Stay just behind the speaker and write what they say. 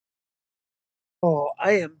Oh,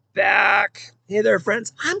 I am back. Hey there,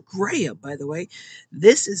 friends. I'm Graham, by the way.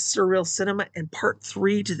 This is Surreal Cinema and part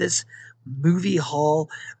three to this movie haul.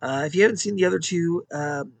 If you haven't seen the other two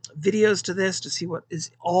videos to this to see what is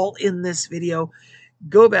all in this video,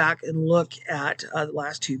 go back and look at the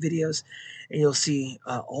last two videos and you'll see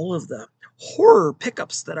all of the horror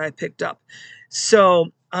pickups that I picked up.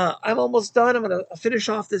 So I'm almost done. I'm going to finish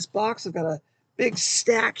off this box. I've got a big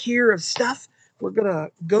stack here of stuff. We're going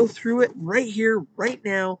to go through it right here, right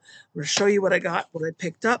now. I'm going to show you what I got, what I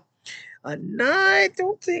picked up. No, I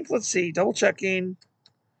don't think, let's see, double checking.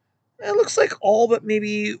 It looks like all but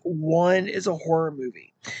maybe one is a horror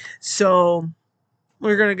movie. So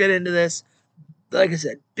we're going to get into this. Like I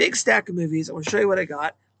said, big stack of movies. I'm going to show you what I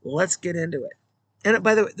got. Let's get into it. And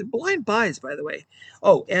by the way, the blind buys, by the way.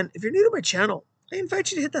 Oh, and if you're new to my channel, I invite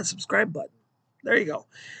you to hit that subscribe button. There you go.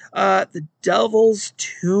 The Devil's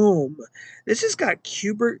Tomb. This has got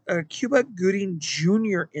Cuba Gooding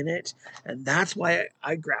Jr. in it, and that's why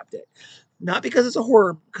I grabbed it. Not because it's a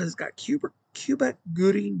horror, because it's got Cuba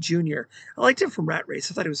Gooding Jr. I liked him from Rat Race.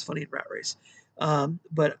 I thought he was funny in Rat Race.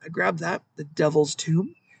 But I grabbed that, The Devil's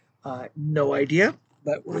Tomb. No idea,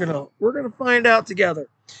 but we're gonna find out together.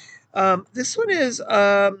 This one is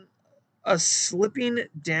a slipping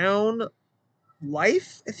down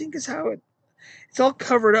life. I think is how it's all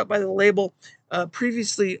covered up by the label.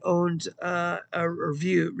 Previously owned a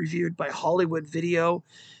reviewed by Hollywood Video.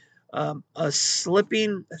 A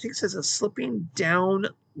slipping, I think it says a slipping down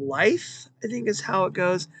life. I think is how it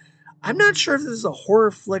goes. I'm not sure if this is a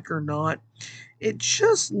horror flick or not. It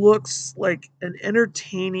just looks like an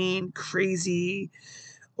entertaining, crazy,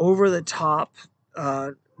 over the top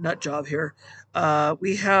nut job here.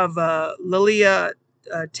 We have Lilia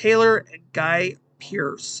Taylor and Guy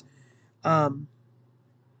Pearce. Um,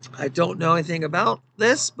 I don't know anything about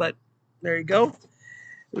this, but there you go.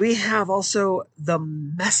 We have also The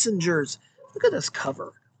Messengers. Look at this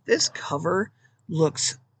cover. This cover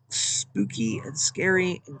looks spooky and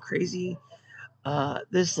scary and crazy.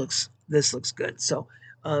 This looks good. So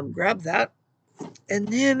grab that. And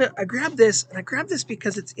then I grabbed this, and I grabbed this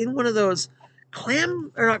because it's in one of those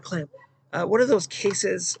clam or not clam, one of those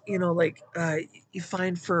cases, like you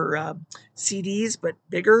find for CDs, but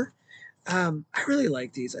bigger. I really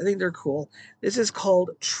like these. I think they're cool. This is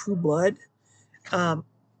called True Blood. Um,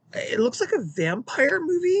 it looks like a vampire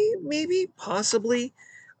movie, maybe, possibly.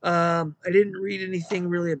 I didn't read anything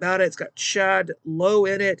really about it. It's got Chad Lowe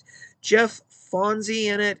in it, Jeff Fonzie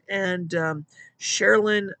in it, and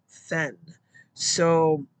Sherilyn Fenn.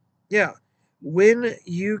 So, yeah, when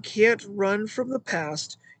you can't run from the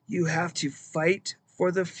past, you have to fight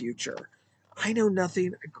for the future. I know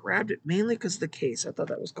nothing. I grabbed it mainly because of the case. I thought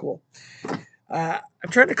that was cool. I'm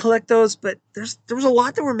trying to collect those, but there was a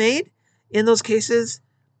lot that were made in those cases,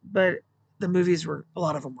 but the movies were a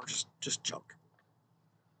lot of them were just junk.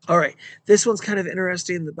 All right, this one's kind of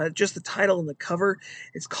interesting, but just the title and the cover.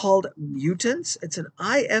 It's called Mutants. It's an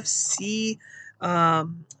IFC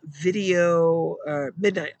video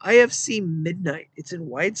midnight. IFC midnight. It's in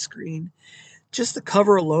widescreen. Just the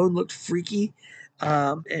cover alone looked freaky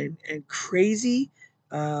and crazy.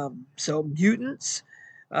 So Mutants,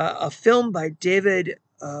 a film by David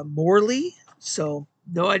Morley. So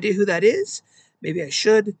no idea who that is. Maybe I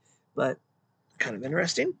should, but kind of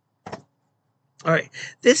interesting. All right,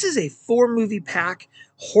 this is a 4 movie pack,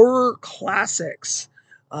 horror classics.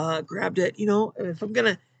 Grabbed it. If I'm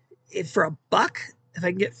gonna, if for a buck, if I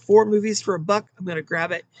can get 4 movies for a buck, I'm gonna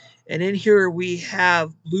grab it. And in here we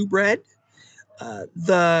have Blue Bread,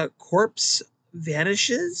 The Corpse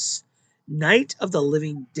Vanishes, Night of the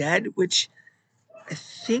Living Dead, which I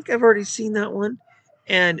think I've already seen that one,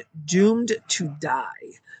 and Doomed to Die.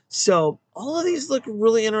 So all of these look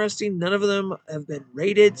really interesting. None of them have been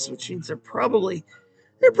rated, which means they're probably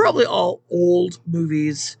all old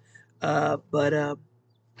movies. But I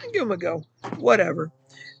give them a go. Whatever.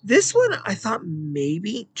 This one I thought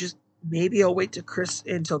maybe I'll wait to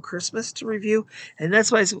until Christmas to review, and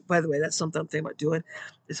that's why. By the way, that's something I'm thinking about doing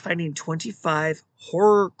is finding 25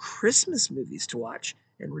 horror Christmas movies to watch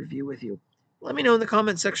and review with you. Let me know in the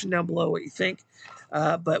comment section down below what you think.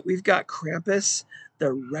 But we've got Krampus,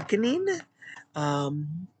 The Reckoning.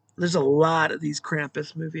 There's a lot of these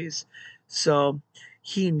Krampus movies, so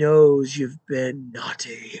he knows you've been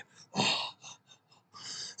naughty.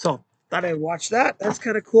 So thought I'd watch that. That's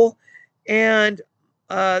kind of cool. And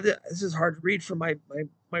this is hard to read from my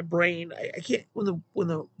brain. I can't when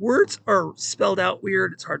the words are spelled out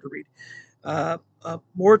weird. It's hard to read.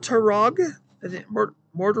 Mortarog, is it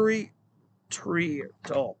mortuary tree?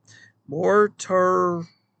 Oh, mortuary,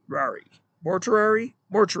 mortuary.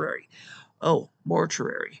 Oh,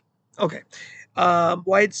 mortuary. Okay.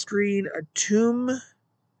 Widescreen, a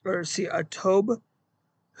Tobe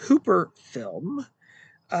Hooper film.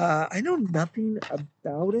 I know nothing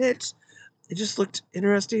about it. It just looked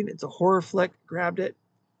interesting. It's a horror flick. Grabbed it.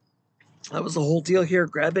 That was the whole deal here,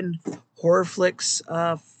 grabbing horror flicks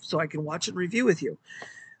so I can watch and review with you.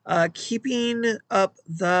 Keeping up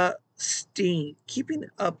the Steen. Keeping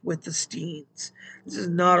up with the Steens. This is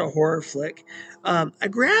not a horror flick. I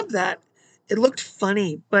grabbed that. It looked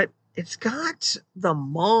funny, but it's got the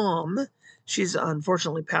mom. She's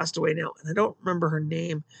unfortunately passed away now, and I don't remember her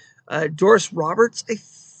name. Doris Roberts, I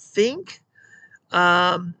think.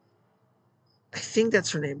 Um, I think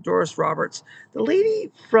that's her name, Doris Roberts, the lady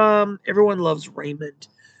from Everyone Loves Raymond.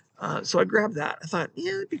 So I grabbed that. I thought,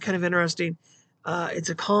 yeah, it'd be kind of interesting. It's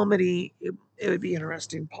a comedy. It would be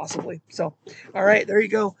interesting, possibly. So, all right, there you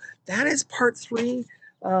go. That is part three.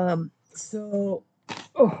 So,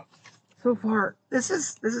 oh, so far, this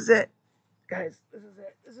is it, guys. This is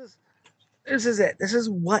it. This is it. This is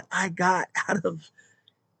what I got out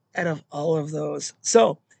of all of those.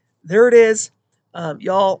 So there it is.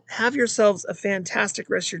 Y'all have yourselves a fantastic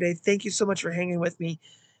rest of your day. Thank you so much for hanging with me.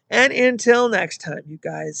 And until next time, you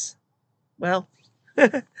guys, well,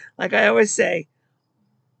 like I always say,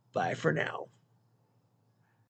 bye for now.